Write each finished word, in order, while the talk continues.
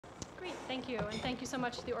Thank you, and thank you so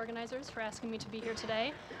much to the organizers for asking me to be here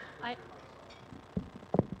today.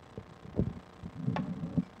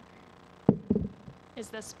 Is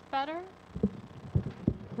this better?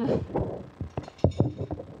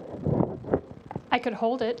 I could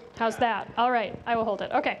hold it. How's that? All right, I will hold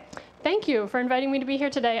it. Okay. Thank you for inviting me to be here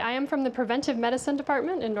today. I am from the Preventive Medicine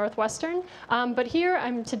Department in Northwestern, but here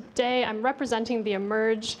today I'm representing the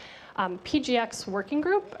eMERGE-PGx working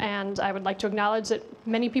group, and I would like to acknowledge that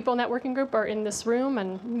many people in that working group are in this room,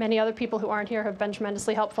 and many other people who aren't here have been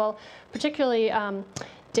tremendously helpful. Particularly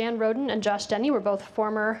Dan Roden and Josh Denny were both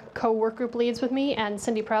former co-work group leads with me, and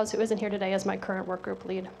Cindy Prowse, who isn't here today, is my current work group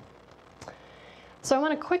lead. So I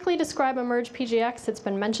want to quickly describe eMERGE-PGx. It's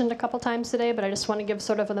been mentioned a couple times today, but I just want to give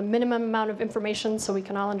sort of the minimum amount of information so we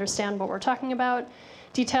can all understand what we're talking about,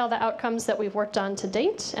 detail the outcomes that we've worked on to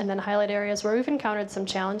date, and then highlight areas where we've encountered some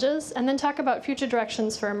challenges, and then talk about future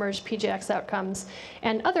directions for eMERGE-PGx outcomes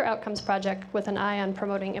and other outcomes project with an eye on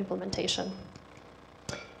promoting implementation.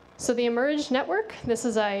 So the eMERGE network, this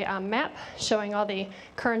is a map showing all the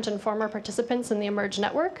current and former participants in the eMERGE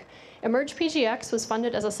network. eMERGE-PGx was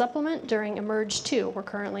funded as a supplement during eMERGE-2. We're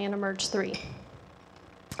currently in eMERGE-3.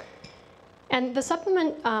 And the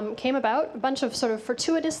supplement came about, a bunch of sort of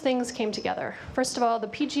fortuitous things came together. First of all, the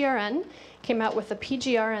PGRN came out with the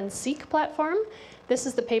PGRN-seq platform. This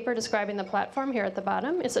is the paper describing the platform here at the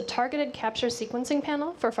bottom. It's a targeted capture sequencing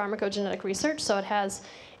panel for pharmacogenetic research. So it has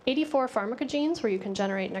 84 pharmacogenes where you can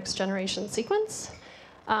generate next generation sequence.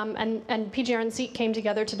 And PGRN-seq came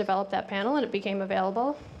together to develop that panel, and it became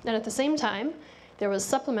available. And at the same time, there was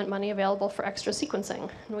supplement money available for extra sequencing.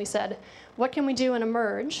 And we said, what can we do in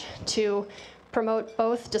eMERGE to promote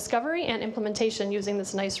both discovery and implementation using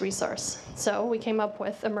this nice resource? So we came up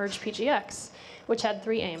with eMERGE-PGx, which had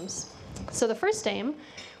 3 aims. So the first aim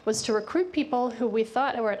was to recruit people who we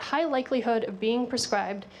thought were at high likelihood of being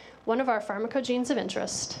prescribed one of our pharmacogenes of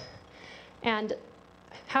interest. And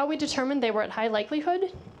how we determined they were at high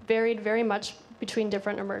likelihood varied very much between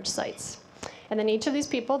different eMERGE sites. And then each of these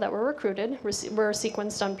people that were recruited were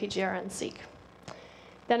sequenced on PGRN-seq.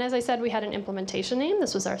 Then, as I said, we had an implementation aim.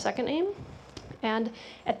 This was our second aim. And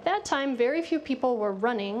at that time, very few people were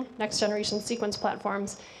running next-generation sequence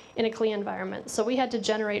platforms in a CLIA environment. So we had to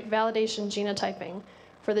generate validation genotyping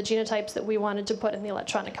for the genotypes that we wanted to put in the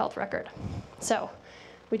electronic health record. So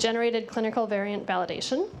we generated clinical variant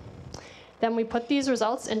validation. Then we put these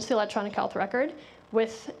results into the electronic health record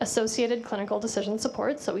with associated clinical decision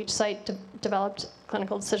support. So each site developed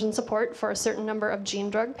clinical decision support for a certain number of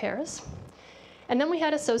gene-drug pairs. And then we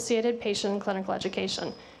had associated patient and clinical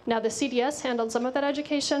education. Now, the CDS handled some of that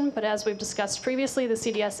education, but as we've discussed previously, the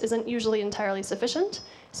CDS isn't usually entirely sufficient.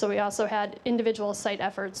 So we also had individual site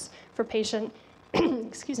efforts for patient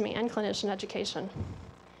excuse me, and clinician education.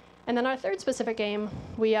 And then our third specific aim,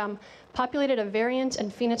 we populated a variant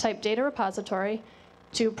and phenotype data repository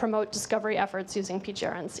to promote discovery efforts using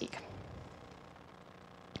PGRN-seq.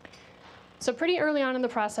 So pretty early on in the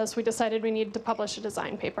process, we decided we needed to publish a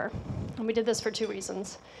design paper. And we did this for 2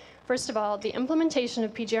 reasons. First of all, the implementation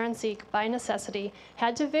of PGRN-seq by necessity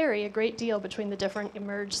had to vary a great deal between the different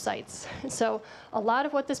eMERGE sites. So a lot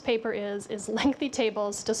of what this paper is lengthy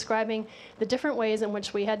tables describing the different ways in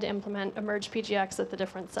which we had to implement eMERGE-PGx at the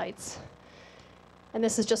different sites. And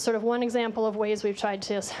this is just sort of one example of ways we've tried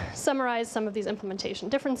to summarize some of these implementation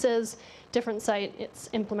differences. Different sites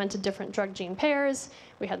implemented different drug gene pairs.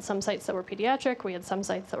 We had some sites that were pediatric. We had some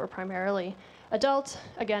sites that were primarily adult.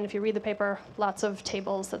 Again, if you read the paper, lots of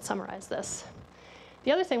tables that summarize this.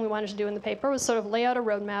 The other thing we wanted to do in the paper was sort of lay out a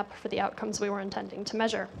roadmap for the outcomes we were intending to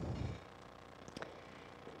measure.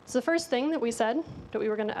 So the first thing that we said,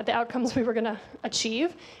 that the outcomes we were going to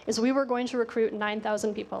achieve, is we were going to recruit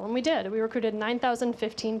 9,000 people. And we did. We recruited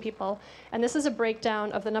 9,015 people. And this is a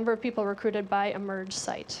breakdown of the number of people recruited by eMERGE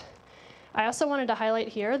site. I also wanted to highlight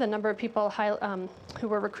here the number of people who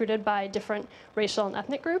were recruited by different racial and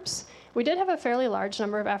ethnic groups. We did have a fairly large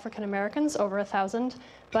number of African Americans, over 1,000,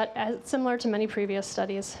 but similar to many previous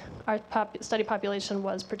studies, our study population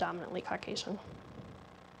was predominantly Caucasian.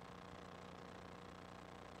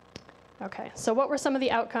 Okay, so what were some of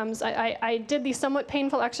the outcomes? I did the somewhat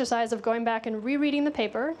painful exercise of going back and rereading the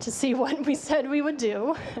paper to see what we said we would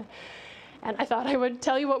do. And I thought I would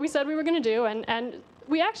tell you what we said we were going to do. And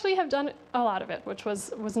we actually have done a lot of it, which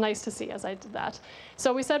was nice to see as I did that.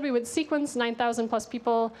 So we said we would sequence 9,000 plus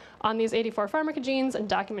people on these 84 pharmacogenes and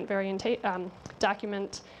document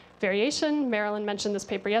variation. Marilyn mentioned this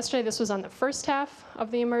paper yesterday. This was on the first half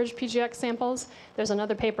of the eMERGE-PGx samples. There's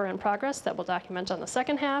another paper in progress that we'll document on the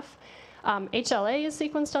second half. HLA is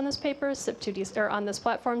sequenced on this paper, or on this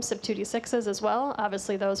platform, CYP2D6s as well.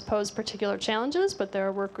 Obviously, those pose particular challenges, but there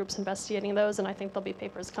are work groups investigating those, and I think there'll be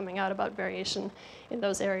papers coming out about variation in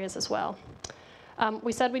those areas as well.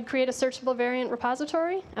 We said we'd create a searchable variant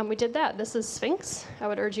repository, and we did that. This is Sphinx. I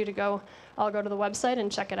would urge you to all go to the website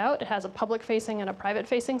and check it out. It has a public-facing and a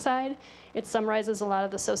private-facing side. It summarizes a lot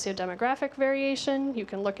of the socio-demographic variation. You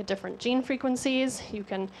can look at different gene frequencies. You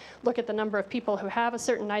can look at the number of people who have a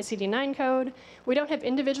certain ICD-9 code. We don't have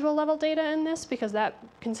individual level data in this because that,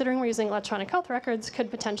 considering we're using electronic health records, could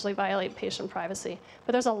potentially violate patient privacy.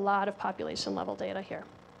 But there's a lot of population level data here.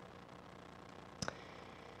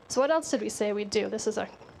 So what else did we say we'd do? This is a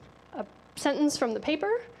sentence from the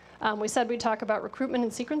paper. We said we'd talk about recruitment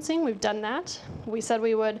and sequencing. We've done that. We said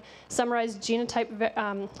we would summarize genotype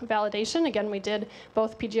validation. Again, we did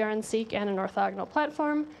both PGRN-seq and an orthogonal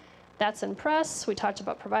platform. That's in press. We talked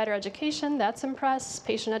about provider education. That's in press.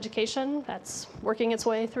 Patient education. That's working its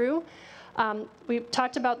way through. We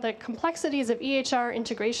talked about the complexities of EHR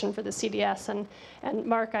integration for the CDS. And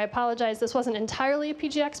Mark, I apologize, this wasn't entirely a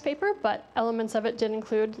PGX paper, but elements of it did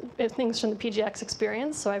include things from the PGX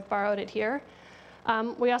experience, so I've borrowed it here.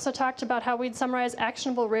 We also talked about how we'd summarize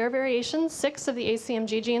actionable rare variations. 6 of the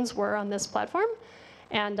ACMG genes were on this platform.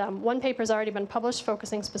 And one paper's already been published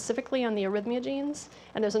focusing specifically on the arrhythmia genes.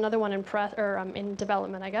 And there's another one in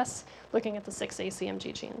development, I guess, looking at the 6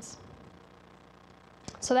 ACMG genes.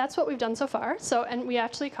 So that's what we've done so far. And we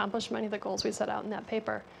actually accomplished many of the goals we set out in that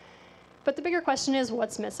paper. But the bigger question is,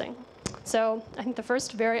 what's missing? So I think the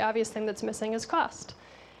first very obvious thing that's missing is cost.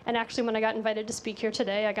 And actually, when I got invited to speak here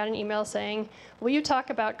today, I got an email saying, will you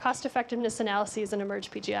talk about cost-effectiveness analyses in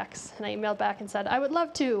eMERGE-PGx? And I emailed back and said, I would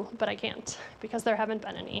love to, but I can't, because there haven't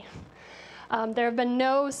been any. There have been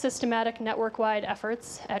no systematic network-wide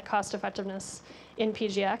efforts at cost-effectiveness in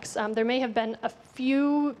PGX. There may have been a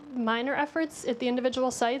few minor efforts at the individual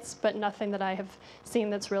sites, but nothing that I have seen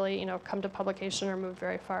that's really come to publication or moved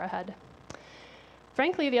very far ahead.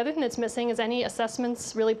 Frankly, the other thing that's missing is any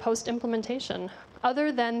assessments really post-implementation.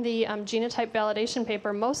 Other than the genotype validation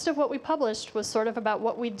paper, most of what we published was sort of about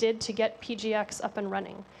what we did to get PGX up and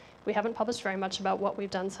running. We haven't published very much about what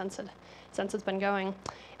we've done since it's been going.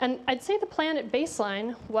 And I'd say the plan at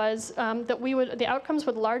baseline was that the outcomes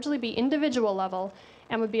would largely be individual level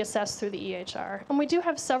and would be assessed through the EHR. And we do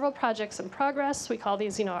have several projects in progress. We call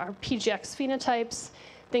these our PGX phenotypes,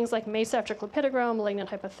 things like MACE after clopidogrel, malignant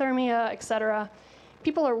hypothermia, et cetera.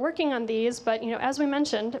 People are working on these, but as we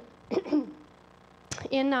mentioned,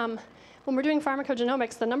 when we're doing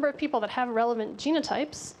pharmacogenomics, the number of people that have relevant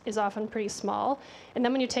genotypes is often pretty small. And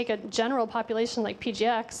then when you take a general population like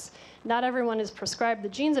PGX, not everyone is prescribed the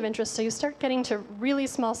genes of interest, so you start getting to really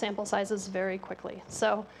small sample sizes very quickly.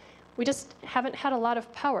 So we just haven't had a lot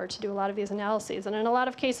of power to do a lot of these analyses. And in a lot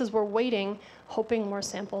of cases, we're waiting, hoping more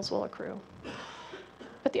samples will accrue.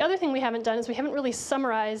 But the other thing we haven't done is we haven't really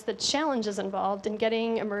summarized the challenges involved in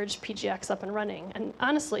getting eMERGE-PGx up and running. And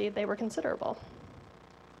honestly, they were considerable.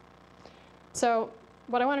 So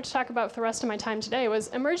what I wanted to talk about for the rest of my time today was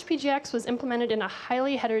eMERGE-PGx was implemented in a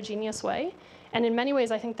highly heterogeneous way. And in many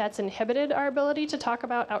ways, I think that's inhibited our ability to talk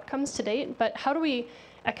about outcomes to date. But how do we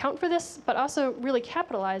account for this, but also really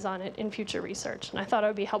capitalize on it in future research? And I thought it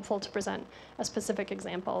would be helpful to present a specific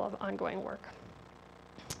example of ongoing work.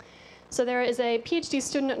 So there is a PhD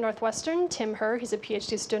student at Northwestern, Tim Herr. He's a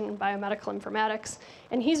PhD student in biomedical informatics.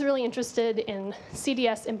 And he's really interested in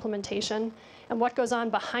CDS implementation and what goes on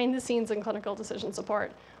behind the scenes in clinical decision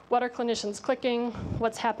support. What are clinicians clicking?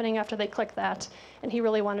 What's happening after they click that? And he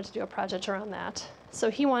really wanted to do a project around that. So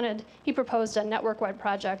he proposed a network-wide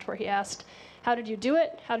project where he asked, how did you do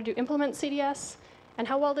it? How did you implement CDS? And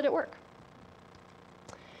how well did it work?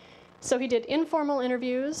 So he did informal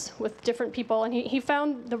interviews with different people, and he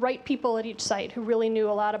found the right people at each site who really knew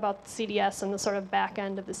a lot about the CDS and the sort of back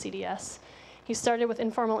end of the CDS. He started with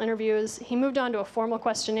informal interviews. He moved on to a formal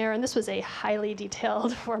questionnaire, and this was a highly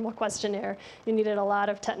detailed formal questionnaire. You needed a lot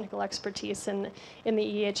of technical expertise in the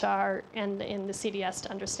EHR and in the CDS to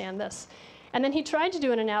understand this. And then he tried to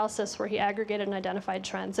do an analysis where he aggregated and identified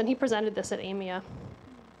trends, and he presented this at AMIA.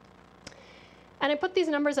 And I put these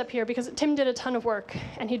numbers up here because Tim did a ton of work,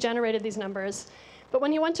 and he generated these numbers. But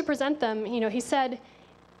when he went to present them, he said,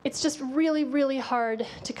 it's just really, really hard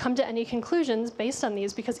to come to any conclusions based on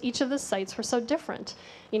these because each of the sites were so different.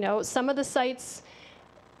 Some of the sites,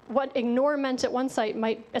 what ignore meant at one site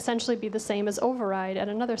might essentially be the same as override at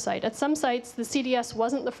another site. At some sites, the CDS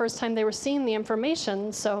wasn't the first time they were seeing the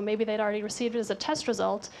information, so maybe they'd already received it as a test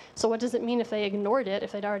result. So what does it mean if they ignored it,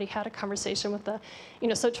 if they'd already had a conversation with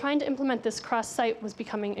so trying to implement this cross-site was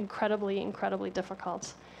becoming incredibly, incredibly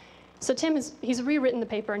difficult. So Tim, he's rewritten the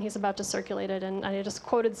paper and he's about to circulate it, and I just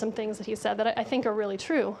quoted some things that he said that I think are really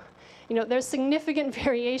true. There's significant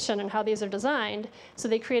variation in how these are designed, so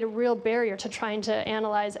they create a real barrier to trying to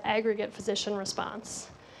analyze aggregate physician response.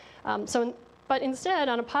 But instead,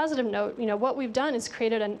 on a positive note, what we've done is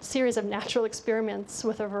created a series of natural experiments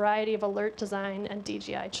with a variety of alert design and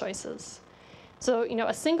DGI choices. So,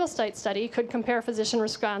 a single site study could compare physician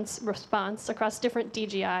response across different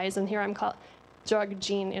DGIs, and here I'm called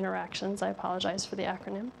drug-gene interactions. I apologize for the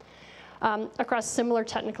acronym. Across similar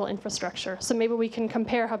technical infrastructure. So maybe we can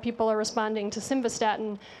compare how people are responding to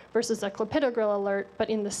simvastatin versus a clopidogrel alert, but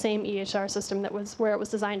in the same EHR system where it was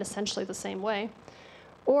designed essentially the same way.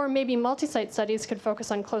 Or maybe multi-site studies could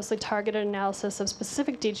focus on closely targeted analysis of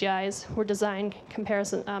specific DGIs where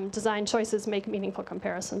design choices make meaningful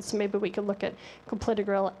comparisons. So maybe we could look at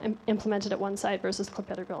clopidogrel implemented at one site versus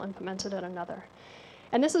clopidogrel implemented at another.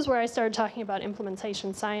 And this is where I started talking about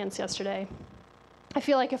implementation science yesterday. I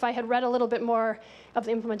feel like if I had read a little bit more of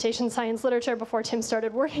the implementation science literature before Tim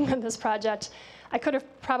started working on this project, I could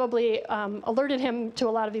have probably alerted him to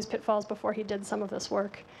a lot of these pitfalls before he did some of this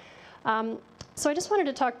work. So I just wanted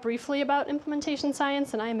to talk briefly about implementation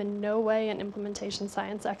science, and I am in no way an implementation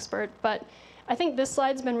science expert, but I think this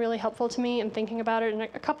slide's been really helpful to me in thinking about it, and a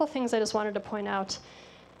couple things I just wanted to point out.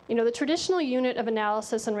 The traditional unit of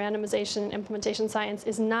analysis and randomization in implementation science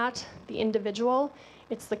is not the individual.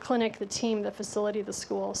 It's the clinic, the team, the facility, the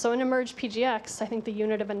school. So in eMERGE-PGx, I think the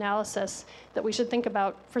unit of analysis that we should think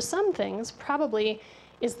about for some things probably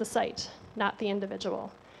is the site, not the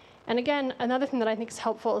individual. And again, another thing that I think is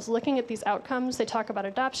helpful is looking at these outcomes. They talk about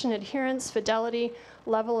adoption, adherence, fidelity,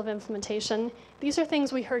 level of implementation. These are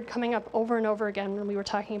things we heard coming up over and over again when we were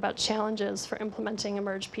talking about challenges for implementing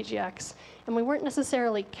eMERGE-PGx. And we weren't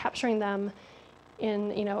necessarily capturing them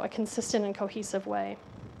in a consistent and cohesive way.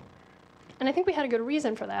 And I think we had a good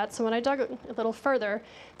reason for that. So when I dug a little further,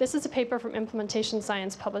 this is a paper from Implementation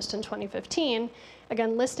Science published in 2015,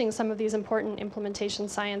 again, listing some of these important implementation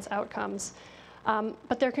science outcomes.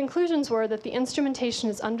 But their conclusions were that the instrumentation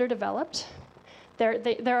is underdeveloped.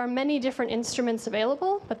 There are many different instruments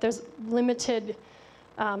available, but there's limited,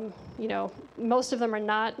 most of them are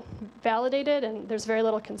not validated, and there's very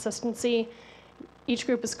little consistency. Each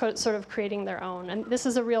group is sort of creating their own. And this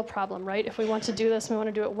is a real problem, right? If we want to do this and we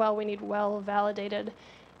want to do it well, we need well-validated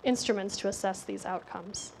instruments to assess these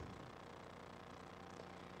outcomes.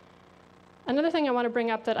 Another thing I want to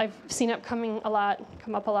bring up that I've seen come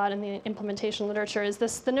up a lot in the implementation literature is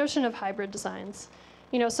the notion of hybrid designs.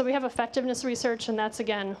 So we have effectiveness research, and that's,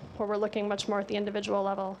 again, where we're looking much more at the individual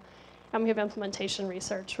level. And we have implementation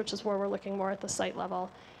research, which is where we're looking more at the site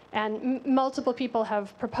level. And multiple people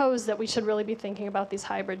have proposed that we should really be thinking about these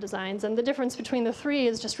hybrid designs. And the difference between the three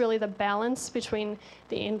is just really the balance between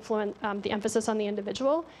the emphasis on the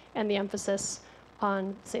individual and the emphasis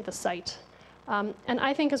on, say, the site. And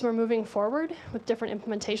I think as we're moving forward with different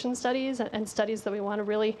implementation studies and studies that we want to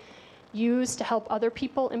really use to help other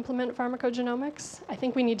people implement pharmacogenomics, I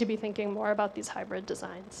think we need to be thinking more about these hybrid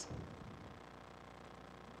designs.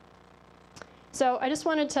 So I just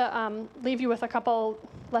wanted to leave you with a couple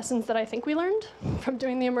lessons that I think we learned from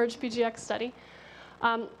doing the eMERGE-PGx study.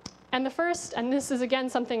 And the first, and this is again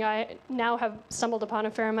something I now have stumbled upon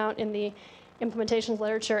a fair amount in the implementations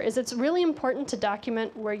literature, is it's really important to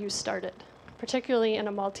document where you started, particularly in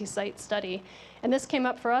a multi-site study. And this came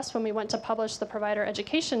up for us when we went to publish the provider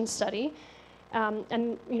education study.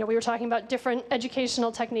 And we were talking about different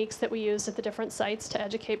educational techniques that we used at the different sites to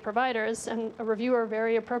educate providers. And a reviewer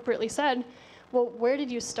very appropriately said, well, where did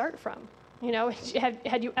you start from?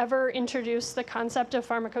 Had you ever introduced the concept of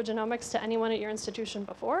pharmacogenomics to anyone at your institution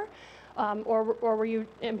before? Or were you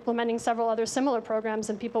implementing several other similar programs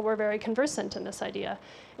and people were very conversant in this idea?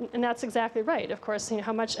 And that's exactly right. Of course,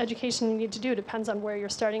 how much education you need to do depends on where you're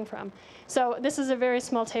starting from. So this is a very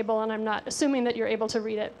small table, and I'm not assuming that you're able to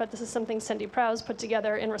read it, but this is something Cindy Prowse put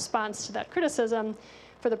together in response to that criticism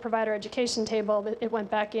for the provider education table. It went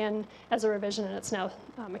back in as a revision, and it's now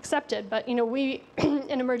accepted. But we,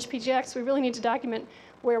 in eMERGE-PGx, we really need to document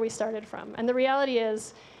where we started from. And the reality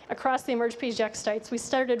is, across the eMERGE-PGx sites, we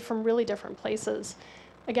started from really different places.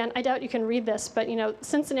 Again, I doubt you can read this, but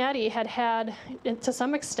Cincinnati had, to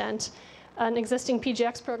some extent, an existing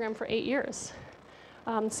PGx program for 8 years.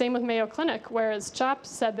 Same with Mayo Clinic, whereas CHOP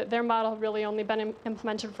said that their model really only been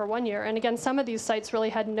implemented for 1 year. And again, some of these sites really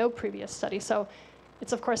had no previous study. So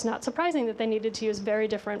it's, of course, not surprising that they needed to use very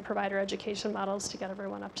different provider education models to get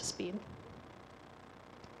everyone up to speed.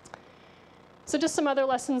 So just some other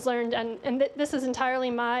lessons learned, and this is entirely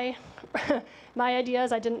my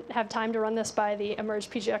ideas. I didn't have time to run this by the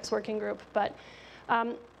eMERGE-PGx working group, but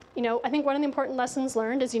I think one of the important lessons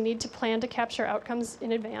learned is you need to plan to capture outcomes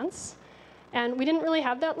in advance. And we didn't really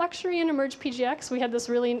have that luxury in eMERGE-PGx. We had this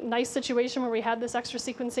really nice situation where we had this extra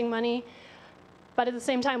sequencing money. But at the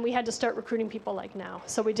same time, we had to start recruiting people like now.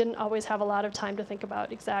 So we didn't always have a lot of time to think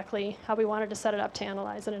about exactly how we wanted to set it up to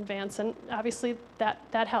analyze in advance. And obviously,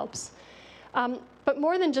 that helps. But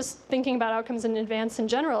more than just thinking about outcomes in advance in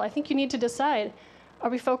general, I think you need to decide, are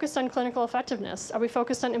we focused on clinical effectiveness? Are we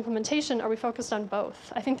focused on implementation? Are we focused on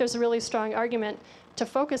both? I think there's a really strong argument to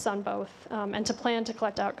focus on both and to plan to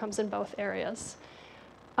collect outcomes in both areas.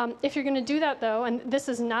 If you're going to do that, though, and this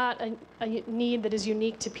is not a need that is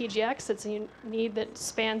unique to PGx, it's a need that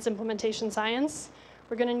spans implementation science,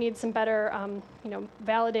 we're going to need some better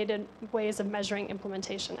validated ways of measuring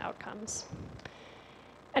implementation outcomes.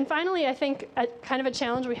 And finally, I think kind of a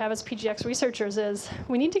challenge we have as PGx researchers is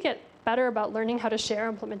we need to get better about learning how to share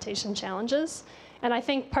implementation challenges. And I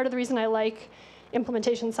think part of the reason I like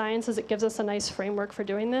implementation science is it gives us a nice framework for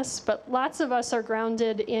doing this. But lots of us are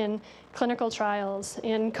grounded in clinical trials,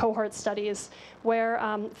 in cohort studies, where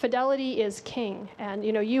fidelity is king. And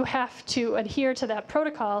you have to adhere to that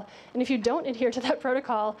protocol. And if you don't adhere to that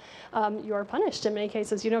protocol, you are punished in many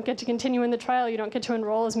cases. You don't get to continue in the trial. You don't get to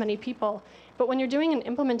enroll as many people. But when you're doing an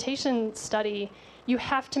implementation study, you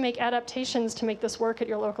have to make adaptations to make this work at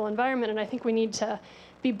your local environment. And I think we need to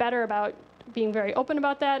be better about being very open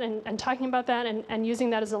about that and talking about that and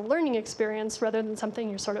using that as a learning experience rather than something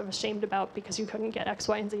you're sort of ashamed about because you couldn't get X,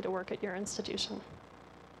 Y, and Z to work at your institution.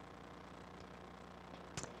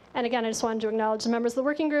 And again, I just wanted to acknowledge the members of the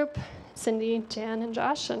working group, Cindy, Jan, and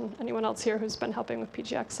Josh, and anyone else here who's been helping with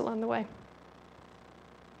PGx along the way.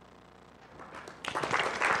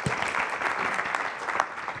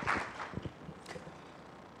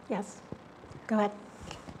 Yes, go ahead.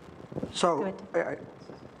 So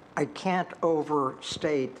I can't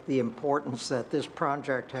overstate the importance that this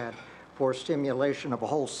project had for stimulation of a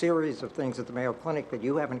whole series of things at the Mayo Clinic that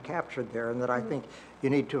you haven't captured there and that I think you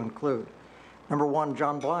need to include. Number one,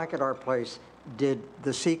 John Black at our place did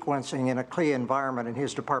the sequencing in a CLIA environment in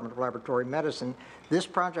his Department of Laboratory Medicine. This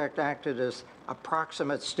project acted as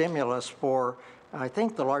approximate stimulus for, I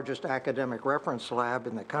think, the largest academic reference lab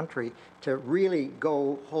in the country to really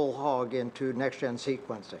go whole hog into next-gen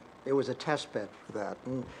sequencing. It was a test bed for that,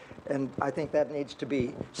 and I think that needs to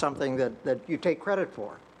be something that you take credit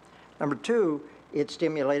for. Number two, it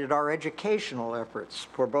stimulated our educational efforts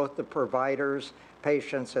for both the providers,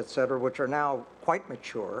 patients, et cetera, which are now quite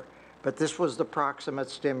mature, but this was the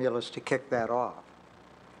proximate stimulus to kick that off.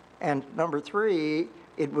 And number three,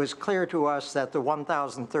 it was clear to us that the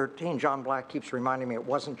 1,013, John Black keeps reminding me it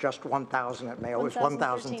wasn't just 1,000 at Mayo, it was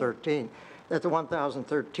 1,013. That the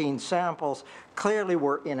 1,013 samples clearly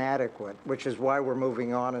were inadequate, which is why we're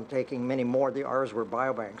moving on and taking many more. Ours were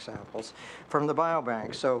biobank samples from the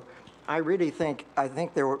biobank. So I really think, I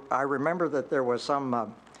remember that there was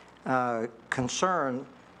some concern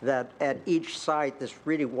that at each site this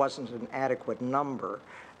really wasn't an adequate number.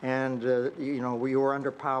 And, we were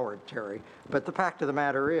underpowered, Terry. But the fact of the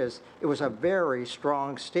matter is, it was a very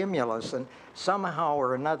strong stimulus. And somehow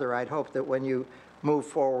or another, I'd hope that when you move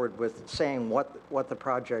forward with saying what the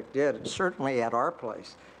project did, certainly at our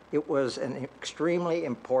place, it was an extremely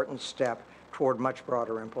important step toward much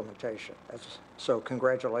broader implementation. So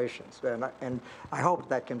congratulations. And I hope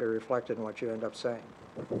that can be reflected in what you end up saying.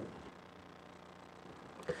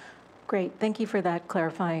 Great, thank you for that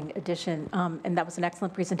clarifying addition. And that was an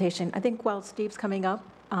excellent presentation. I think while Steve's coming up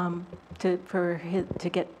to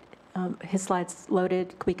get his slides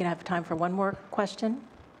loaded, we can have time for one more question.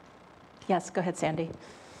 Yes, go ahead, Sandy.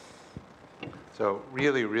 So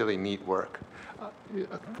really, really neat work.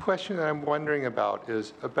 A question that I'm wondering about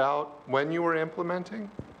is about when you were implementing,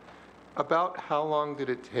 about how long did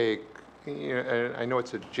it take, and I know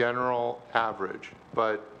it's a general average,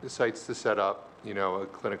 but the sites to set up, a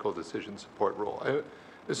clinical decision support role.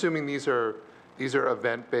 Assuming these are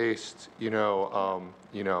event-based,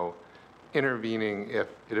 intervening if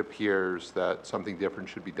it appears that something different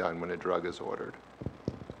should be done when a drug is ordered.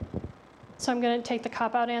 So I'm going to take the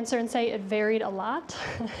cop-out answer and say it varied a lot.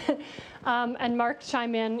 And Mark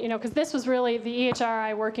chime in, because this was really, the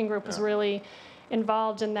EHRI working group was really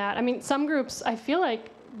involved in that. I mean, some groups, I feel like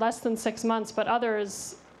less than 6 months, but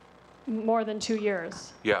others more than 2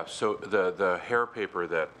 years. Yeah, so the hair paper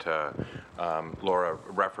that Laura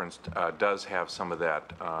referenced does have some of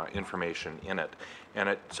that information in it. And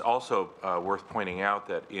it's also worth pointing out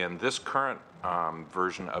that in this current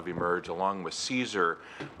version of eMERGE, along with CSER,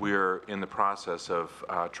 we're in the process of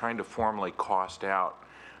trying to formally cost out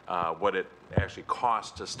what it actually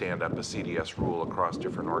costs to stand up a CDS rule across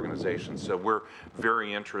different organizations. So we're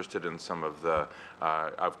very interested in some of the,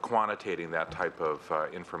 of quantitating that type of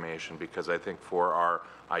information, because I think for our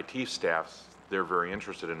IT staffs, they're very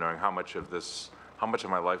interested in knowing how much of this, how much of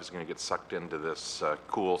my life is going to get sucked into this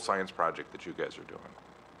cool science project that you guys are doing.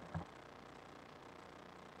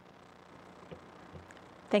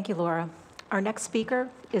 Thank you, Laura. Our next speaker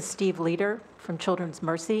is Steve Leader from Children's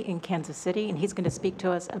Mercy in Kansas City, and he's going to speak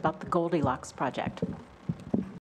to us about the Goldilocks project.